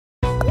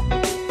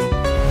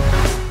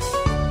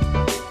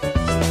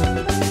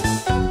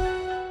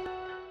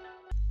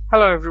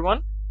Hello everyone,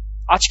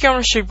 আজকে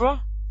আমরা শিখব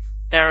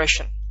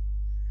ন্যারেশন।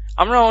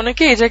 আমরা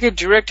অনেকে এটাকে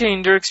ডিরেক্ট এন্ড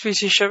ইনডাইরেক্ট স্পিচ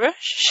হিসেবে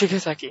শিখে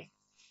থাকি।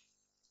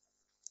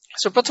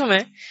 সো প্রথমে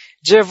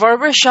যে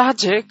ভার্বের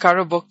সাহায্যে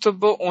কারো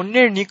বক্তব্য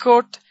অন্যের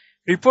নিকট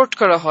রিপোর্ট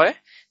করা হয়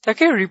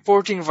তাকে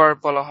রিপোর্টিং ভার্ব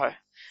বলা হয়,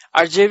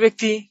 আর যে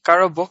ব্যক্তি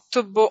কারো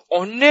বক্তব্য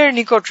অন্যের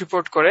নিকট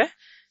রিপোর্ট করে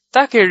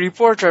তাকে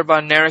রিপোর্টার বা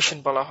ন্যারেশন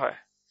বলা হয়।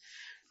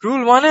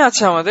 রুল 1 এ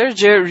আছে আমাদের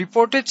যে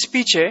রিপোর্টেড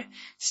স্পিচে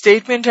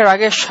স্টেটমেন্টের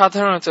আগে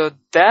সাধারণত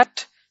দ্যাট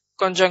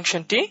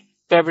কনজাংশনটি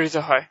ব্যবহৃত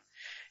হয়।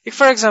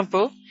 ফর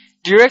এক্সাম্পল,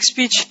 ডিরেক্ট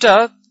স্পিচটা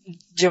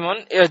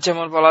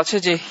যেমন বলা আছে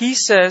যে হি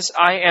সেজ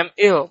আই এম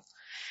ইল,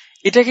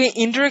 এটাকে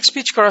ইনডিরেক্ট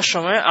স্পিচ করার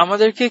সময়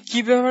আমাদেরকে কি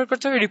ব্যবহার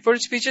করতে হবে?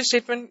 রিপোর্টেড স্পিচের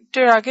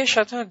স্টেটমেন্টের আগে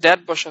সাধারণত দ্যাট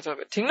বসাতে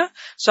হবে, ঠিক না?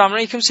 সো আমরা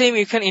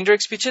এখানে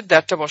ইনডিরেক্ট স্পিচে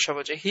দ্যাটটা বসাবো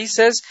যে হি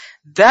says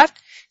that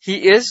he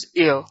is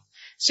ill.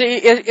 So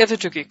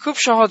এতটুকুই, খুব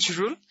সহজ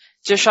রুল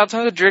যে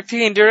সাধারণত ডিরেক্ট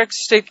থেকে ইনডিরেক্ট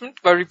স্টেটমেন্ট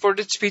বা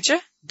রিপোর্টেড স্পিচে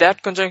দ্যাট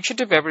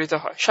কনজাংশনটি ব্যবহৃত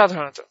হয়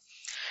সাধারণত।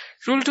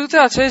 রুল 2 তে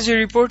আছে যে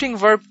রিপোর্টিং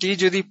ভার্বটি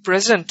যদি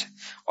প্রেজেন্ট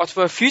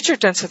অথবা ফিউচার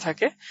টেন্সে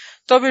থাকে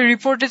তবে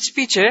রিপোর্টেড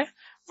স্পিচে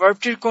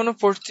ভার্বটির কোনো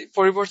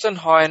পরিবর্তন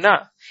হয় না।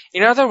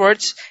 ইন আদার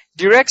ওয়ার্ডস,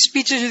 ডিরেক্ট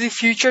স্পিচে যদি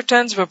ফিউচার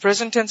টেন্স বা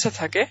প্রেজেন্ট টেন্সে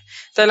থাকে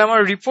তাহলে আমার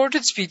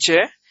রিপোর্টেড স্পিচে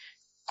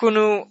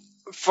কোনো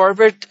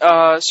ভার্বের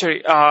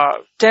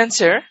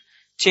টেন্সের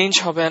চেঞ্জ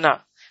হবে না।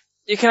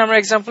 এখানে আমরা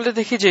এক্সাম্পলটা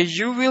দেখি যে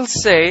you will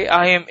say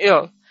I am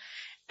ill,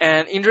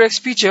 and indirect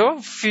স্পিচেও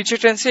future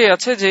টেন্সে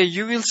আছে যে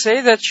you will say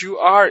that you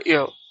R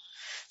ill.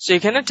 So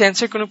এখানে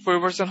টেন্সের কোনো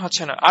পরিবর্তন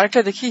হচ্ছে না।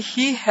 আরেকটা দেখি,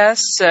 he has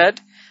said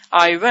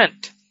I went.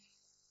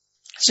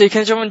 So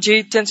এখানে যেমন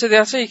যেই টেন্সে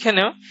দেওয়া আছে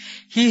এখানেও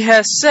he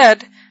has said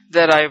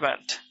that I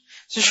went.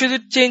 So শুধু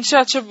চেঞ্জটা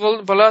আছে,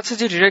 বলা আছে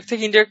যে ডিরেক্ট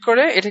থেকে ইনডিরেক্ট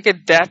করে এটাকে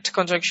দ্যাট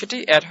কনজাংশনটি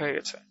অ্যাড হয়ে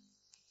গেছে।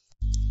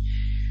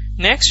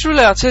 নেক্সট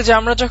রুলে আছে যে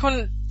আমরা যখন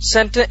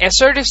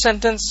অ্যাসার্টিভ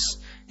সেন্টেন্স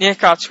নিয়ে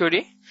কাজ করি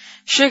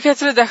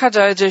সেক্ষেত্রে দেখা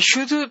যায় যে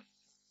শুধু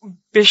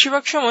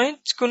বেশিরভাগ সময়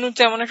কোনো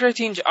তেমন একটা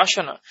চেঞ্জ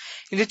আসে না,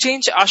 কিন্তু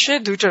চেঞ্জ আসে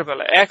দুইটার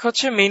বেলায়। এক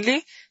হচ্ছে mainly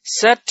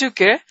said to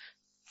K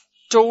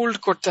told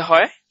করতে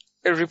হয়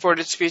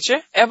রিপোর্টেড স্পিচে,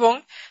 এবং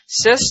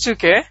সেজ টু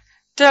কে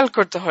টেল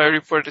করতে হয়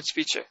রিপোর্টেড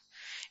স্পিচে।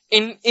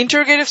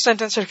 ইন্টারোগেটিভ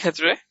সেন্টেন্সের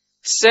ক্ষেত্রে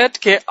সেড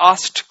কে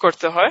আস্কড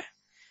করতে হয়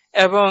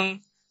এবং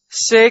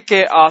সে কে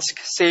আস্ক,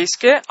 সেইস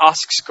কে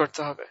আস্কস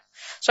করতে হবে।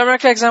 সো আমরা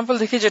একটা এক্সাম্পল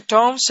দেখি যে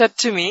Tom said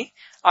to me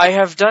I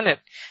have done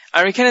ইট।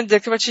 আর এখানে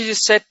দেখতে পাচ্ছি যে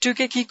সেড টু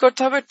কে কি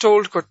করতে হবে?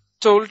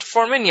 টোল্ড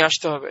ফর্মে নিয়ে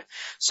আসতে হবে।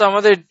 সো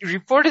আমাদের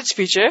রিপোর্টেড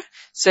স্পিচে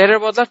সেড এর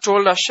বদলা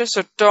টোল্ড আসছে।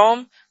 So Tom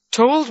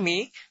told me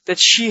that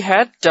she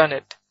had done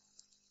it.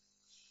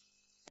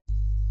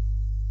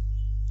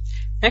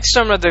 Next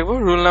আমরা দেখব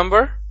রুল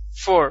নাম্বার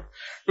 4।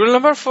 রুল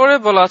নাম্বার 4 এ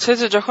বলা আছে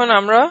যে যখন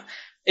আমরা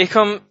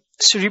এখন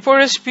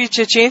রিপোর্টেড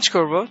স্পিচে চেঞ্জ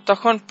করব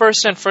তখন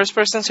person, first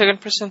person, second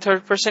person,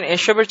 third person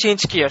এসবের চেঞ্জ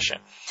কি আসে?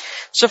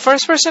 সো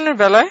ফার্স্ট পারসনের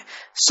বেলায়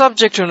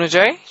সাবজেক্ট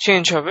অনুযায়ী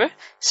চেঞ্জ হবে,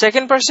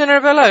 সেকেন্ড পারসনের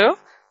বেলায়ও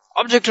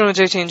অবজেক্ট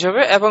অনুযায়ী চেঞ্জ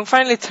হবে, এবং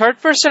ফাইনালি থার্ড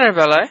পারসনের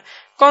বেলায়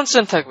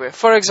কনস্ট্যান্ট থাকবে।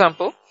 For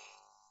example,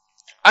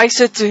 I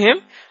said to him,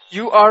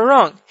 you are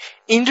wrong.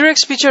 Indirect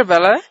speech এর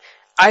বেলায়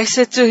I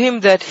said to him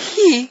that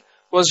he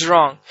was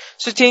wrong.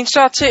 So চেঞ্জটা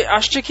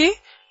আসছে কি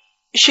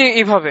সে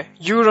এইভাবে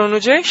ইউর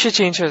অনুযায়ী সে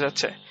চেঞ্জ হয়ে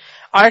যাচ্ছে।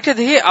 আরেকটা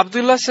দেখি,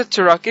 Abdullah said to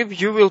Rakib,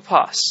 you will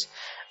pass.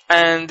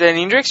 And then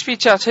indirect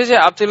speech আছে যে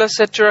Abdullah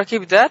said to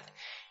Rakib that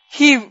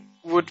he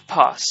would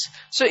pass.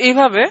 So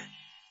এইভাবে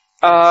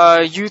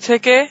ইউ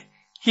থেকে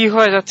হি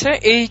হয়ে যাচ্ছে।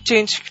 এই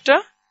চেঞ্জটা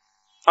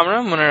আমরা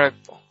মনে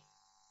রাখবো।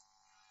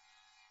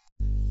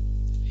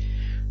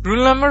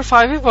 রুল নাম্বার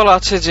 5 এ বলা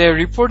আছে যে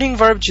রিপোর্টিং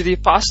ভার্ব যদি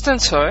পাস্ট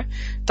টেন্স হয়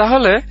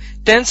তাহলে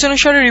টেন্স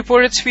অনুসারে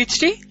রিপোর্টেড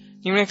স্পিচটি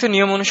নিম্নলিখিত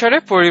নিয়ম অনুসারে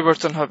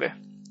পরিবর্তন হবে।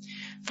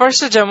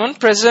 ফার্স্টে যেমন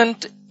প্রেজেন্ট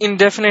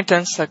ইনডেফিনিট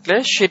টেন্স থাকলে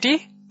সেটি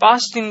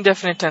পাস্ট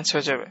ইনডেফিনিট টেন্স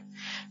হয়ে যাবে,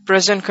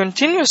 প্রেজেন্ট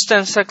কন্টিনিউয়াস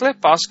টেন্স থাকলে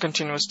পাস্ট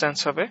কন্টিনিউয়াস টেন্স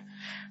হবে,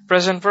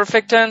 present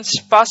perfect tense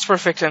past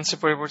perfect টেন্সে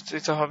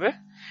পরিবর্তিত হবে,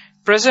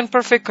 present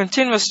perfect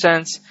continuous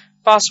tense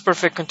past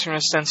perfect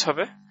continuous tense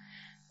হবে,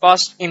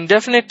 past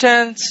indefinite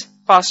tense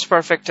past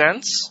perfect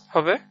tense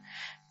হবে,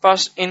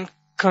 পাস্ট ইন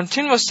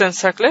কন্টিনিউয়াস টেন্স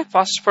থাকলে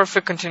পাস্ট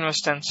পারফেক্ট কন্টিনিউয়াস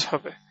টেন্স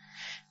হবে,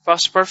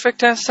 past perfect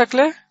tense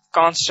থাকলে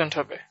constant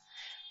হবে,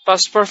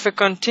 past perfect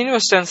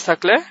continuous tense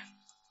থাকলে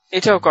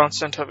এটাও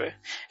কনস্ট্যান্ট হবে,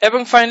 এবং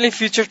ফাইনালি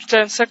ফিউচার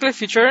টেন্স থাকলে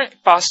ফিউচার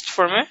পাস্ট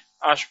ফর্মে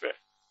আসবে।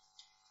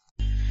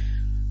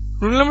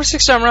 রুল নাম্বার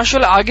 6 আমরা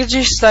আসলে আগে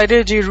যে স্লাইডে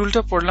যে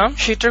রুলটা পড়লাম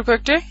সেটার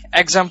কয়েকটা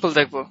এক্সাম্পল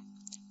দেখব।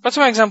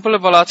 প্রথম এক্সাম্পলে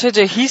বলা আছে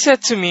যে he said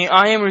to me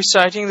I am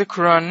reciting the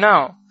Quran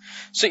now.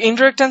 So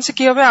indirect টেন্সে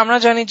কি হবে? আমরা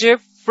জানি যে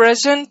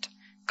present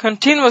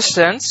continuous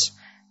tense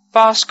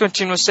past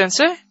continuous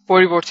টেন্সে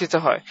পরিবর্তিত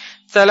হয়।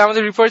 তাহলে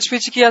আমাদের রিপোর্ট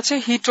স্পিচে কি আছে?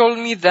 He told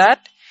me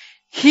that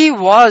he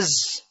was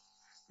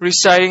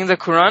reciting the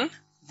Quran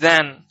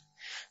then.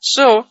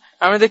 So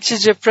আমরা দেখছি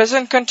যে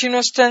প্রেজেন্ট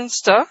কন্টিনিউয়াস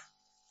টেন্সটা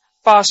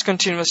পাস্ট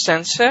কন্টিনিউয়াস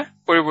টেন্সে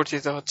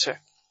পরিবর্তিত হচ্ছে।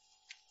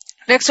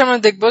 নেক্সট আমরা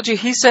দেখবো যে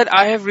he said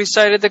I have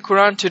recited the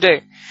Quran today.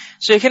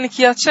 So এখানে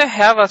কি আছে?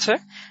 হ্যাভ আছে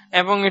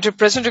এবং এটা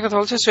প্রেজেন্টের কথা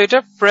বলছে, সো এটা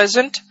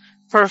প্রেজেন্ট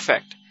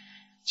পারফেক্ট।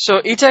 সো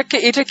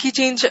এটা কি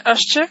চেঞ্জ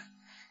আসছে?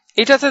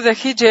 এটাতে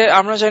দেখি যে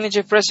আমরা জানি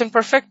যে প্রেজেন্ট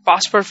পারফেক্ট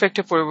পাস্ট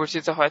পারফেক্টে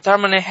পরিবর্তিত হয়, তার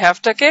মানে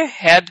হ্যাভটাকে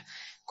হ্যাড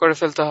করে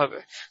ফেলতে হবে।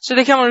 সো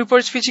দেখি আমার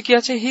রিপোর্ট স্পিচে কি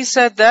আছে, he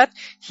said that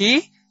he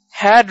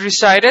had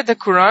recited the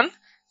Quran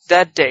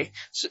that day.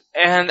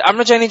 And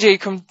আমরা জানি যে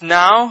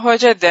now হয়ে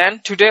যায় then,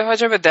 today হয়ে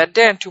যাবে that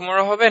day, and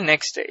tomorrow হবে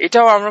next day.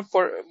 এটাও আমরা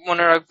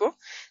মনে রাখবো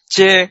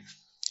যে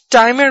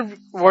টাইমের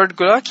ওয়ার্ড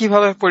গুলা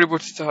কিভাবে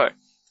পরিবর্তিত হয়।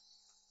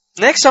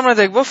 নেক্সট আমরা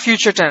দেখবো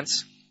future tense.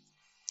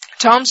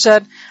 Tom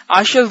said,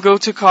 I shall go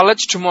to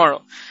college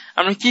tomorrow.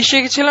 আমরা কি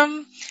শিখেছিলাম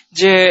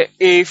যে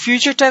এই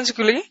ফিউচার টেন্স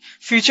গুলি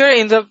ফিউচার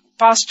ইন দ্য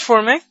পাস্ট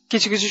ফর্মে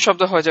কিছু কিছু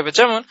শব্দ হয়ে যাবে,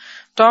 যেমন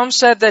Tom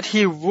said that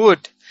he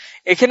would,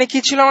 এখানে কি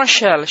ছিল আমার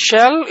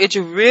shall is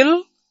will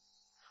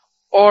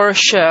or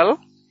shall,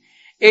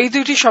 এই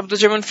দুটি শব্দ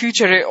যেমন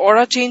ফিউচারে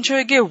ওরা চেঞ্জ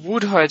হয়ে গিয়ে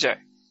would হয়ে যায়,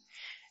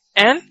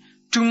 and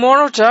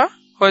tomorrowটা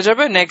হয়ে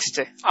যাবে নেক্সট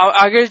ডে।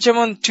 আগের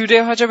যেমন টুডে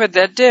হয়ে যাবে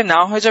দ্যাট ডে,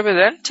 নাও হয়ে যাবে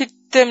দেন, ঠিক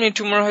তেমনি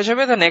টুমরো হয়ে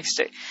যাবে দ্য নেক্সট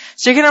ডে।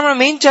 সেখানে আমরা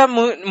মেইনটা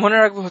মনে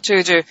রাখবো হচ্ছে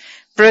যে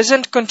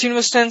প্রেজেন্ট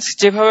কন্টিনিউয়াস টেন্স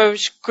যেভাবে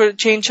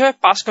চেঞ্জ হয়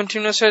পাস্ট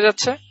কন্টিনিউয়াস হয়ে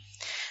যাচ্ছে,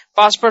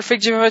 পাস্ট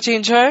পারফেক্ট যেভাবে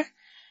চেঞ্জ হয়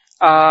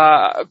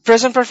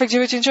প্রেজেন্ট পারফেক্ট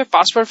যেভাবে চেঞ্জ হয়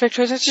পাস্ট পারফেক্ট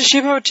হয়ে যাচ্ছে,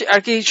 সেভাবে আর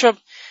কি এইসব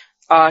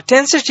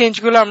টেন্সের চেঞ্জ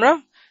গুলো আমরা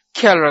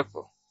খেয়াল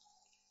রাখবো।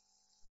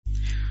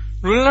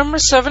 রুল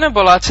নাম্বার 7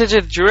 বলা আছে যে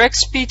ডিরেক্ট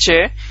স্পিচে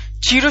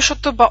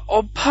চিরসত্য বা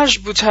অভ্যাস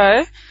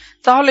বুঝায়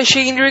তাহলে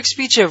সেই ইনডিরেক্ট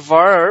স্পিচে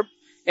ভার্ব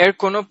এর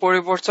কোনো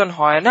পরিবর্তন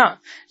হয় না।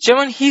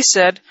 যেমন he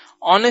said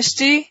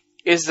honesty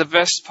is the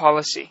best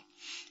policy,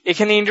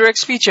 এখানে ইনডিরেক্ট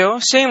স্পিচেও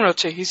সেম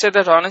রয়েছে, he said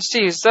that honesty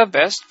is the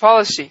best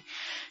policy.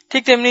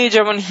 ঠিক তেমনি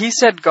যেমন he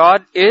said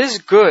god is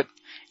good,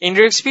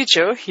 indirect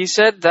স্পিচেও he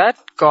said that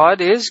god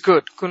is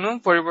good, কোনো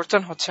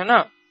পরিবর্তন হচ্ছে না।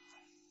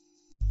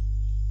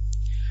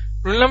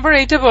 রুল নাম্বার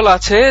 8 বলা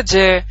আছে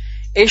যে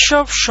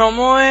এইসব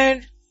সময়ের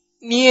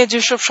নিয়ে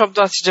যেসব শব্দ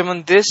আছে যেমন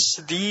দিস,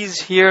 দিজ,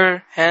 হিয়ার,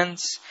 হ্যান্স,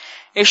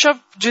 এসব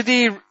যদি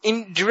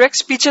ডিরেক্ট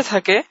স্পিচে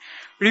থাকে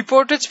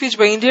রিপোর্টেড স্পিচ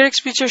বা ইনডিরেক্ট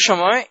স্পিচের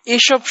সময়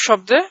এইসব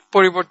শব্দে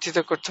পরিবর্তিত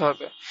করতে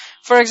হবে।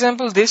 ফর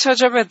এক্সাম্পল দিস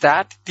হয়ে যাবে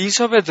দ্যাট, দিস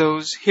হবে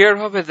দোজ, হিয়ার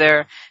হবে দেয়ার,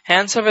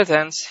 হ্যান্স হবে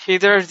দ্যান্স,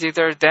 হিদার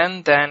দিদার, দেন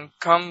দেন,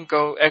 কাম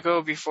গো, এগো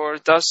before,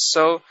 Das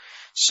so,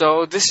 so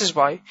this is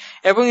why।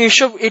 এবং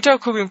এইসব এটাও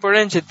খুব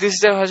ইম্পর্টেন্ট যে this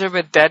day হয়ে যাবে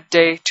that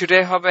day,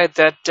 today হবে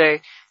that day,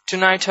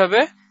 tonight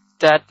হবে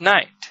that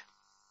night।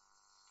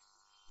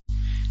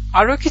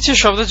 আরো কিছু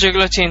শব্দ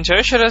যেগুলো চেঞ্জ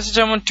হয় সেটা হচ্ছে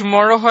যেমন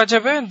tomorrow হয়ে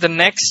যাবে the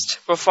next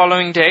বা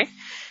following day,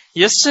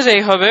 yesterday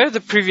হবে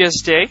the previous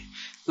day,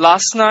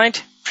 last night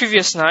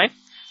previous night,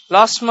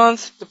 last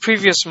month the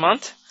previous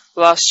month,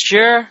 last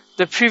year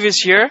the previous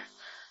year,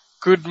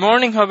 good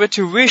morning হবে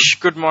to wish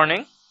good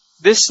morning,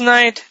 this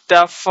night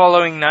the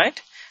following night,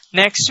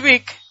 next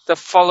week the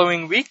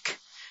following week,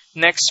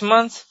 next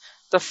month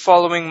the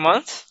following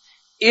month,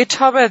 it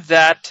হবে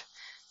that,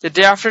 the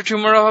day after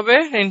tomorrow হবে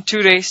in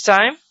 2 days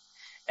time,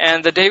 and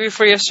the day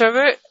before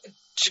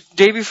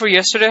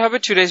yesterday হবে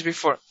 2 days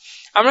before।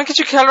 আমরা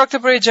কিছু খেয়াল রাখতে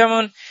পারি,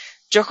 যেমন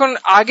যখন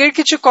আগের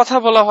কিছু কথা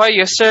বলা হয়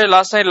yesterday,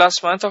 last night, last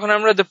month, তখন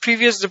আমরা the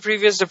previous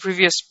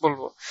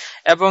বলবো,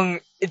 এবং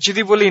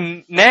যদি বলি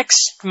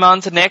next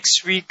month, next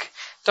week,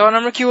 তখন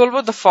আমরা কি বলবো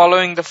the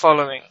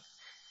following।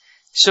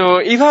 সো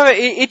এইভাবে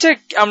এটা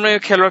আমরা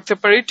খেয়াল রাখতে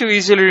পারি টু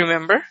ইজিলি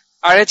রিমেম্বার।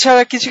 আর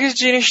এছাড়া কিছু কিছু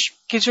জিনিস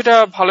কিছুটা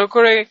ভালো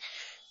করে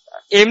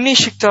এমনি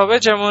শিখতে হবে,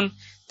 যেমন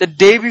the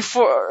day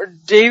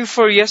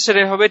before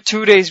yesterday হবে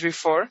 2 days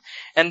before,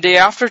 and day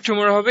after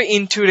tomorrow হবে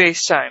in 2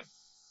 days time।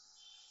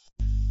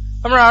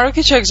 আমরা আরো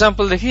কিছু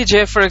এক্সাম্পল দেখি, যে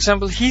for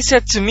example he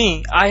said to me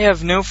I have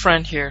no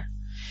friend here।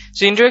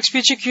 So indirect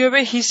স্পিচে কি হবে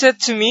he said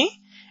to me,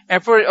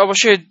 এরপর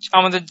অবশ্যই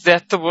আমাদের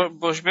that তো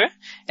বসবে,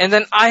 and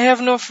then I have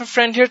no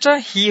friend here টা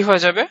he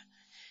হয়ে যাবে,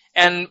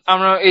 and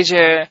আমরা এই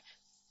যে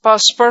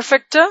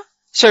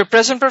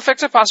present perfect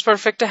past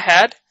perfect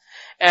had,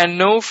 and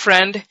no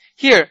friend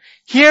here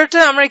টা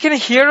আমরা এখানে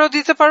hereও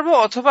দিতে পারবো,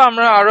 অথবা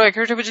আমরা আরো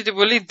একইভাবে যদি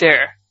বলি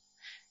there,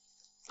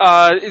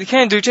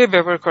 এখানে দুইটাই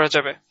ব্যবহার করা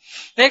যাবে।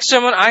 নেক্সট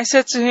যেমন I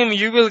said to him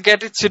you will get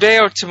it today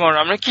or tomorrow,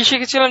 আমরা কি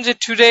শিখেছিলাম যে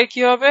today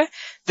কি হবে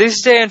this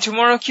day, and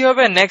tomorrow কি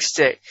হবে next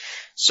day।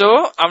 সো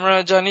আমরা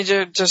জানি যে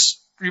জাস্ট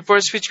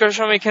রিপোর্ট স্পিচ করার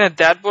সময় এখানে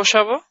that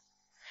বসাবো,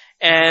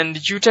 and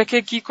ইউটাকে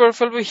কি করে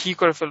ফেলবো he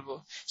করে ফেলবো।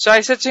 So I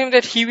said to him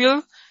that he will,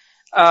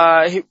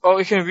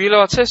 এখানে will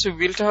আছে, so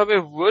will টা হবে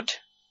would।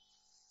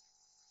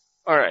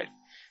 alright,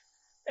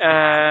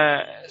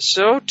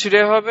 so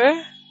today হবে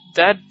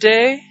that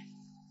day,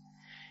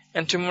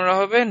 and tomorrow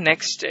হবে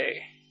next day।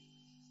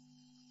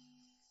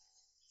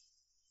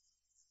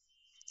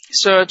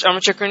 So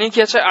আমরা চেক করে নিই কি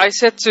আছে। I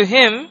said to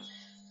him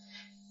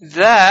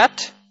that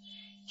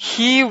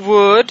he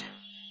would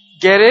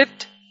get it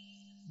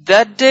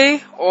that day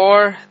or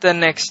the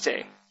next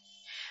day।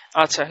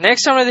 আচ্ছা,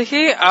 নেক্সট আমরা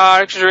দেখি আর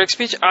একটা direct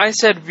speech. I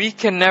said we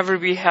can never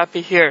be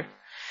happy here।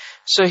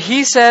 So he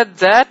said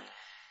that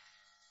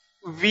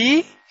we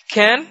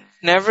can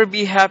never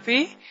be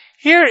happy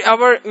here,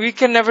 আবার we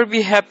can never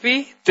be happy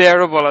there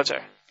ও বলা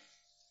যায়।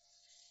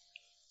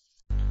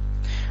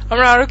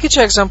 আমরা আরো কিছু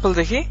एग्जांपल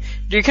দেখি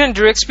এখানে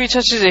ডাইরেক্ট স্পিচ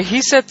আছে যে he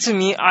said to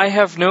me I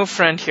have no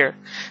friend here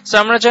so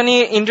আমরা জানি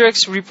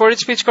ইনডাইরেক্ট রিপোর্টেড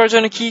স্পিচ করার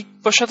জন্য কি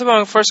বসাতে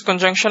হবে ফার্স্ট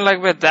কনজাংশন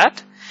লাগবে দ্যাট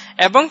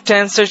এবং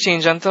টেন্সের চেঞ্জ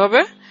জানতে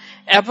হবে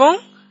এবং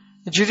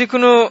যদি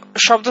কোনো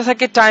শব্দ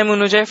থাকে টাইম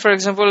অনুযায়ী for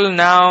example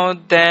now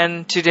then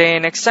today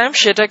next time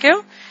সেটাকেও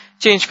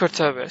চেঞ্জ করতে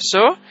হবে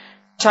সো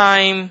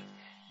টাইম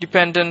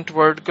ডিপেন্ডেন্ট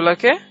ওয়ার্ড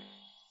গুলোকে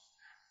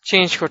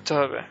চেঞ্জ করতে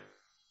হবে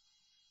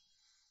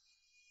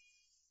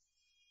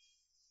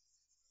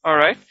all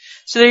right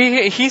so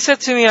he said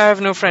to me I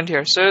have no friend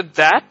here so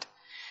that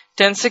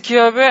tense কি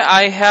হবে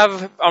I have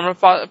আমরা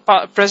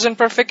present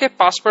perfect কে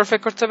past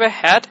perfect করতে হবে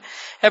had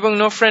এবং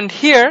no friend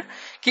here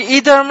কি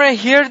either আমরা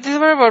here দিতে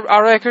পারবো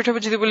আর accurate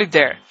হবে যদি বলি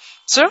there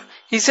so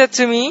he said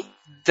to me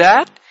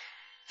that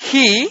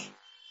he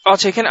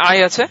আচ্ছা এখানে I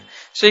আছে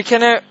so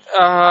এখানে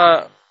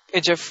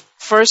এই যে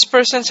first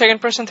person second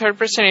person third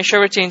person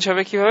এসবের চেঞ্জ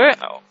হবে কিভাবে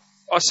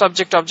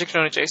subject object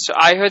অনুযায়ী so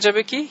I হয়ে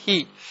যাবে কি he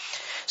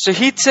so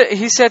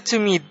he said to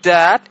me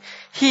that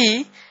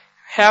he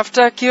have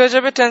টা কি হয়ে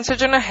যাবে tense এর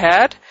জন্য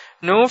had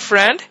no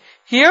friend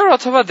here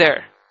অথবা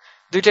there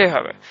দুইটাই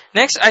হবে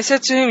next I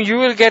said to him you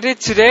will get it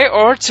today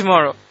or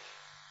tomorrow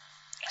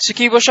so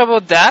কি বসাবো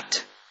that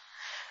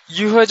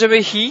you হয়ে যাবে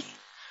he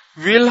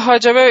will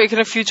হয়ে যাবে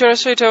এখানে future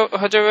আছে এটা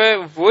হয়ে যাবে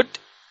would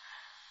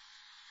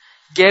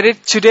get it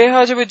today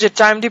হয়ে যাবে যে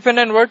time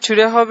dependent word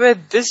today হবে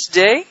this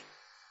day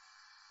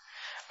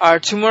আর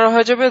tomorrow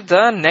হয়ে যাবে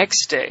the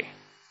next day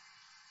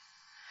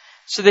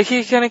so দেখি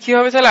এখানে কি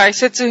হবে তাহলে I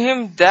said to him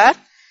that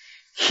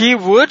he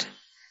would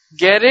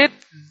get it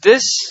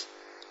this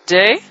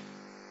day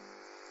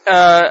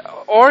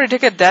or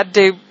এটাকে that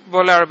day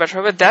বলে আর বেটার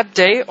হবে that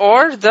day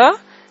or the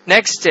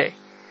next day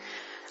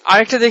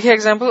আরেকটা দেখি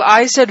example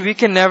I said we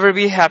can never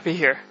be happy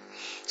here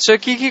so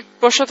কি কি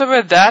বসাতে হবে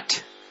that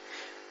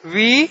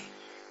we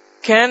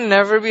can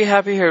never be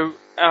happy here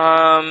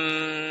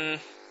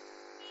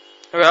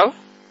well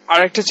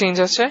আরেকটা চেঞ্জ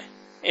আছে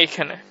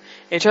এখানে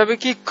এটা হবে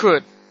কি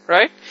could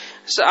right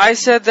so I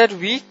said that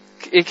we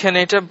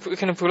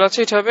এখানে ভুল আছে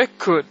এটা হবে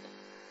could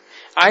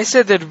I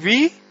said that we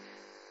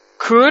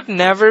could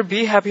never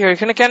be happy here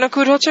এখানে কেন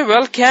could হচ্ছে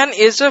well can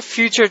is a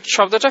future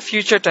শব্দটা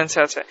future tense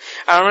আছে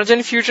আর আমরা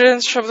জানি future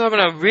tense শব্দ হবে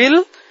না will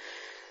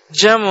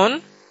যেমন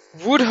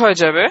would হয়ে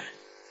যাবে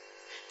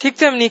ঠিক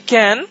তেমনি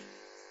can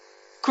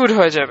could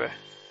হয়ে যাবে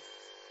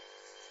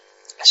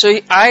so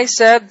I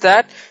said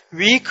that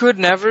we could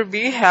never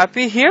be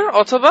happy here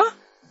অথবা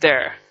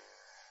there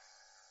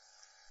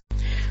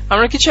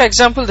আমরা কিছু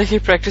एग्जांपल দেখি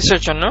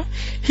প্র্যাকটিসের জন্য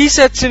he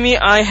said to me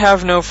I have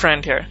no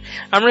friend here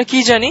আমরা কি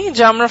জানি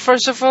যে আমরা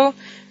first of all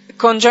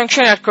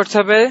conjunction add করতে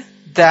হবে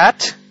that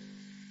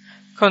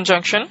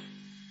conjunction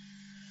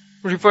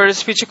reported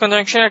speech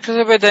conjunction add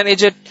করতে হবে then এই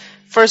যে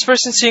first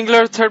person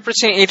singular third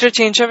person এটা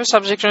চেঞ্জ হবে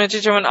সাবজেক্ট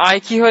অনুযায়ী যেমন I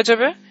কি হয়ে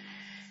যাবে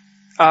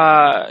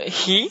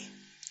he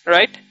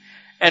right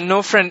and no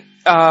friend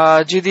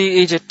যদি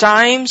এই যে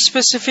time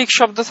specific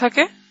শব্দ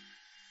থাকে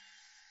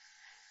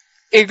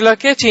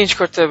এগুলাকে চেঞ্জ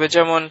করতে হবে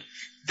যেমন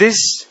this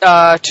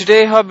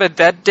today হবে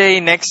that day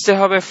next day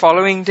হবে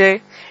following day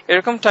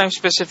এরকম time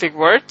specific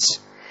words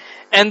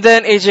and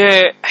then এই যে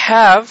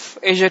have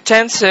এই যে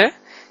tense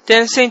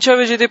চেঞ্জ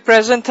হবে যদি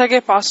present থাকে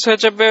past হয়ে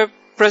যাবে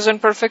present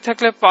perfect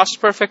থাকলে past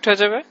perfect হয়ে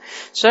যাবে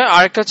so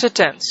আরেকটা হচ্ছে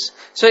tense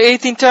so এই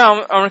তিনটা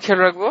আমরা খেয়াল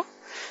রাখবো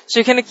so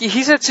এখানে কি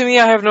he said to me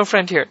I have no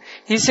friend here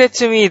he said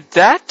to me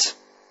that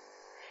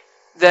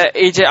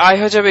এই যে I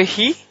হয়ে যাবে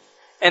he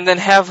and then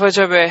have হয়ে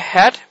যাবে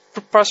had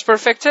past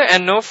perfect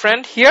and no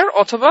friend here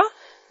অথবা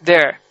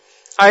there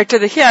আরেকটা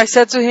দেখি I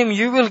said to him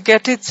you will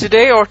get it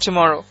today or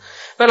tomorrow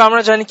well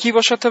আমরা জানি কি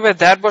বসাতে হবে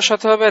that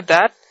বসাতে হবে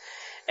that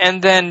and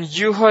then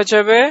you হয়ে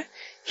যাবে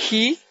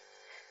he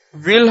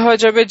will হয়ে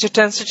যাবে যে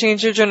tense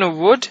change এর জন্য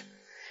would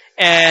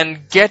and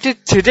get it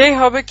today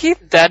হবে কি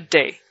that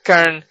day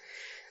কারণ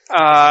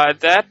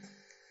that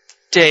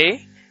day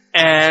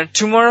and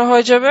tomorrow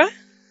হয়ে যাবে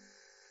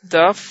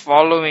the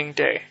following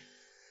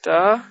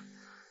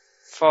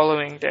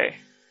day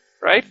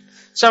right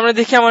so আমরা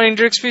দেখি আমার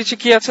indirect speech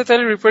কি আছে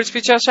তাহলে report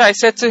speech আছে I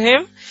said to him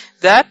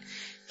that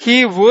he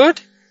would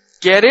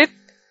get it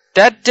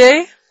that day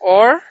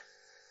or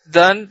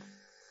the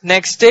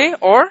next day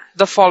or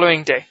the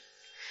following day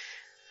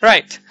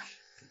right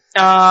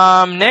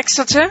next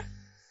আছে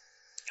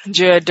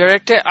যে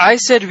direct I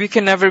said we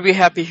can never be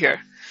happy here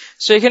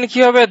so এখানে কি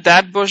হবে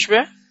that বসবে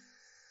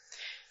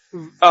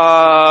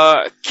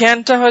can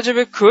টা হয়ে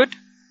যাবে could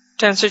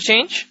tense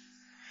change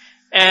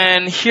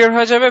and here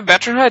হয়ে যাবে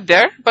better হয়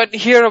there but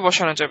here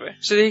বসানো যাবে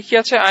so দেখি কি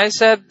আছে I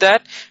said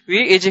that we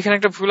এই যেখানে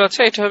একটা ভুল আছে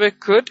এটা হবে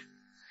could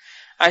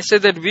I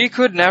said that we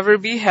could never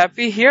be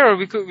happy here or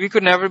we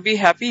could never be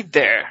happy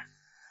there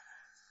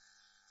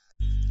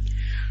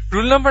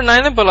rule number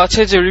 9 এ বলা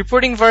আছে যে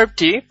reporting verb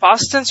টি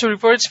past tense ও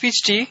reported speech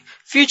টি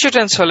future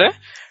tense হলে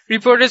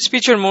reported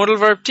speech এর modal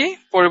verb টি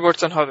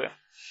পরিবর্তন হবে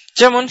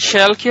যেমন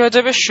shall কি হয়ে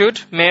যাবে should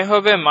may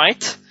হবে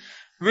might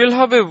will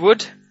হবে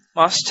would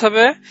must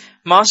হবে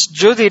must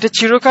যদি এটা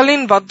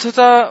চিরকালীন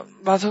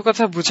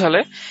বাধ্যকতা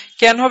বুঝালে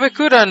can হবে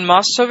could and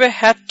must হবে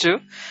had to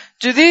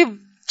যদি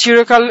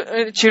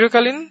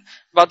চিরকালীন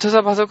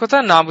বাধ্যবাধকতা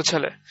না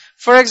বুঝালে।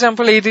 ফর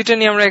এক্সাম্পল, এই দুইটা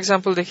নিয়ে আমরা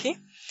এক্সাম্পল দেখি।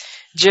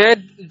 যে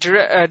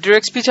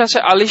ডিরেক্ট স্পিচ আছে,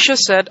 Alisha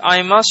said I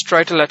must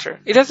write a letter.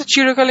 এটা তো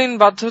চিরকালীন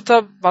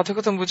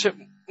বাধ্যকতা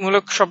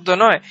মূলক শব্দ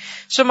নয়,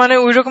 সো মানে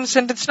ওই রকম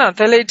সেন্টেন্স না,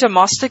 তাহলে এটা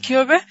মাস্টে কি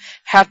হবে,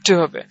 হ্যাড টু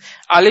হবে।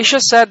 Alisha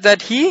said that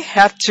he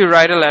had to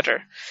write a letter.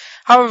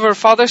 However,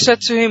 father said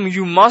to him,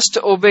 you must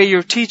obey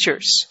your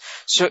teachers.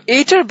 So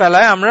এইটার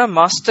বেলায় আমরা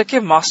মাস্টটাকে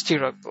মাস্টই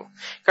রাখবো,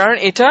 কারণ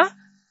এটা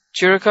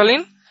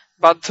চিরকালীন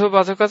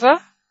বাধ্যবাধকতা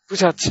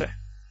বুঝাচ্ছে।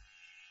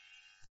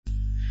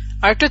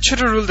 আরেকটা ছোট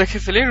রুল দেখে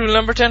ফেলি। রুল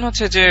নাম্বার 10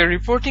 হচ্ছে যে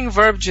রিপোর্টিং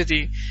ভার্ব যদি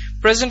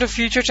প্রেজেন্ট ও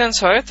ফিউচার টেন্স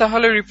হয়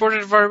তাহলে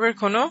রিপোর্টেড ভার্বের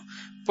কোনো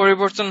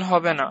পরিবর্তন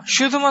হবে না,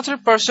 শুধুমাত্র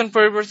পার্সন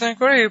পরিবর্তন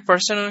করে এই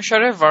পার্সন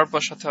অনুসারে ভার্ব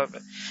বসাতে হবে।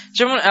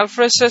 যেমন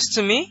Alfred says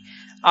to me,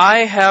 I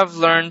have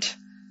learned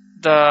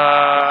the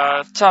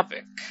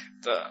topic.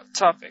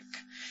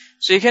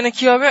 So এখানে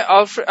কি হবে,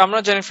 আমরা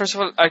জানি ফার্স্ট অফ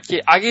অল আর কি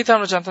আগেই তো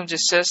আমরা জানতাম যে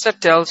says টা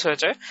tells হয়ে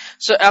যায়।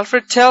 So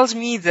Alfred tells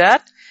me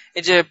that,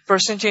 এই যে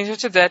পার্সন চেঞ্জ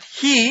হচ্ছে, that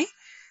he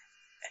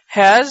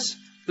has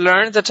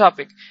learned the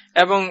topic।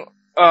 এবং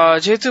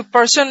যেহেতু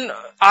পার্সন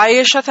আই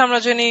এর সাথে আমরা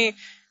জানি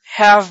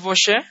have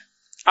বসে,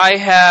 I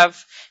have,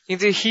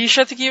 কিন্তু he এর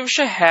সাথে কি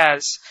বসে,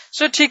 has।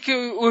 সো ঠিক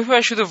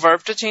ওইভাবে শুধু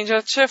ভার্বটা চেঞ্জ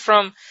হচ্ছে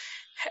from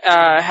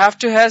have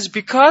to has,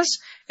 because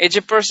এই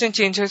যে পার্সন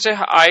চেঞ্জ হচ্ছে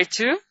I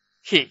to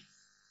he।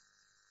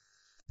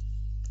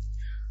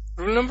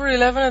 Rule number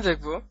 11 এ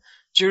দেখবো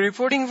যে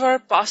রিপোর্টিং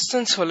ভার্ব পাস্ট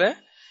টেন্স হলে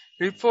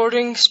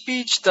রিপোর্টিং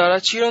স্পিচ দ্বারা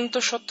চিরন্ত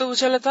সত্য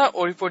বুঝালে তা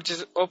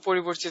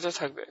অপরিবর্তিত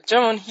থাকবে।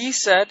 যেমন হি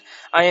sad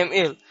I am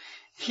ill.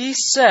 He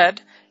sad,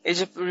 এই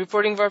যে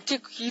রিপোর্টিং ভার্বটি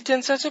কি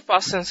টেন্স আছে,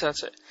 পাস্ট টেন্স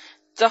আছে।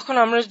 তখন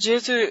আমরা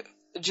যেহেতু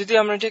যদি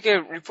আমরা এটাকে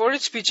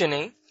রিপোর্টেড স্পিচে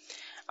নেই,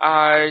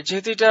 আর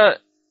যেহেতু এটা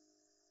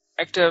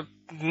একটা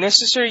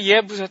নেসেসারি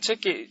বুঝাচ্ছে,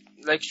 কি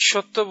লাইক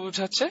সত্য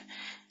বুঝাচ্ছে,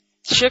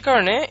 সে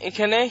কারণে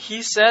এখানে হি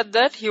স্যাড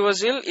দ্যাট হি ওয়াজ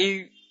ইল এই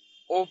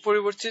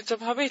অপরিবর্তিত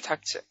ভাবেই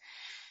থাকছে।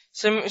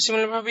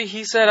 Similarly,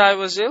 he said I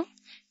was ill.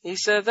 He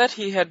said that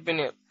he had been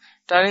ill.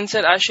 Tanin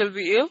said I shall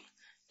be ill.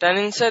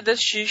 Tanin said that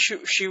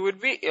she would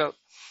be ill.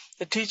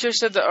 The teacher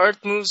said the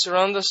earth moves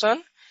around the sun.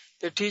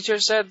 The teacher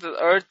said the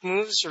earth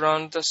moves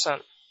around the sun.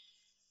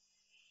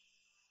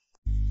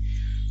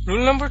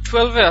 Rule number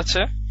 12 এ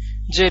আছে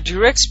যে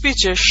direct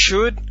speech A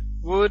should,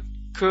 would,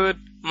 could,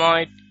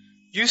 might,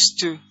 used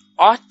to,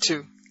 ought to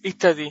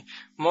ইত্যাদি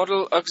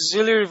modal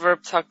auxiliary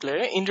verb থাকলে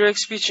indirect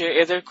স্পিচে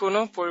এদের কোনো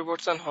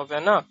পরিবর্তন হবে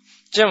না।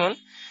 যেমন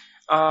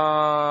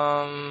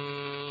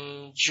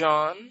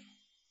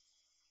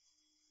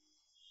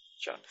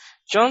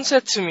John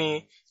said to me,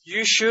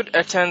 you should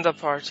attend the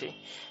party.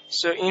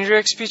 So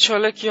indirect speech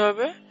হলে কি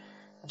হবে,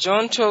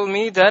 John told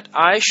me that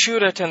I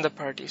should attend the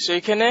party. So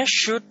এখানে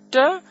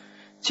shouldটা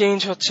চেঞ্জ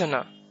হচ্ছে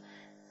না।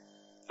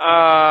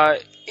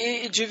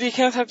 যদি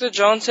এখানে থাকতো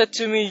John said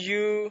to me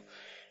you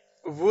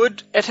would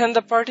attend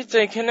the party, তো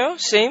এখানেও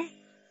সেম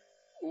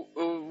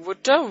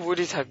would-টা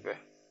would-ই থাকবে।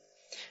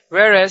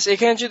 Whereas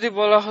এখানে যদি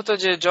বলা হতো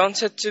যে John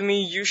said to me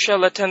you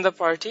shall attend the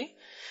party,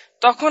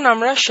 তখন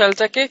আমরা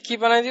shall-টাকে কি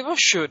বানাই দিব,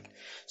 should।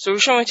 সো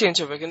ওই সময় চেঞ্জ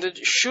হবে, কিন্তু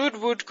should,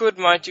 would, could,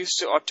 might, used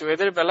to, ought to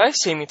এদের বেলায়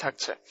সেমই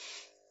থাকছে।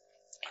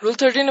 রুল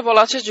 13 এ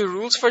বলা আছে যে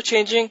রুলস ফর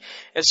চেঞ্জিং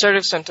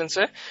অ্যাসার্টিভ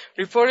সেন্টেন্সে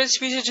রিপোর্টেড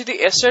স্পিচে যদি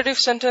অ্যাসার্টিভ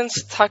সেন্টেন্স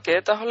থাকে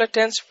তাহলে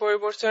টেন্স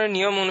পরিবর্তনের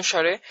নিয়ম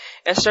অনুসারে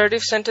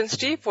অ্যাসার্টিভ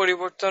সেন্টেন্সটি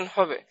পরিবর্তন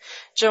হবে।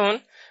 যেমন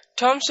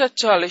Tom said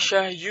to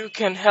Alicia, you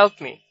can help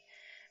me,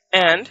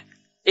 and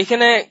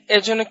এখানে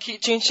এর জন্য কি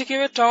চেঞ্জটা কি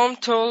হবে, Tom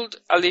told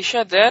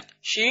Alicia that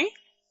she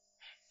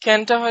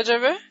canটা হয়ে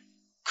যাবে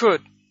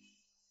could।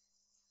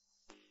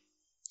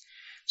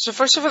 So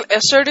first of all,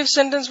 assertive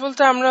sentence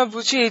বলতে আমরা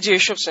বুঝি এই যে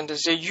এসব সেন্টেন্স,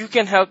 যে you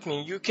can help me,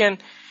 you can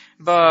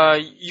বা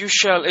you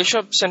shall,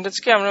 এসব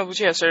সেন্টেন্সকে আমরা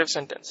বুঝি assertive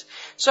sentence।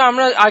 So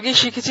আমরা আগে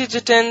শিখেছি যে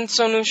টেন্স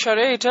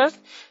অনুসারে এটা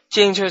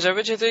চেঞ্জ হয়ে যাবে,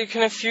 যেহেতু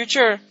এখানে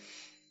ফিউচার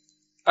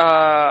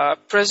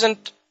প্রেজেন্ট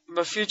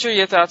বা ফিউচার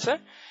ইয়েতে আছে,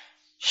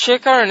 সে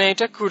কারণে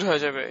এটা could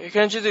হয়ে যাবে।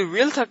 এখানে যদি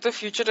will থাকতো,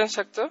 ফিউচার টেন্স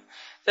থাকতো,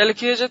 তাহলে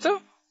কি হয়ে যেত,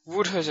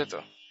 would হয়ে যেত।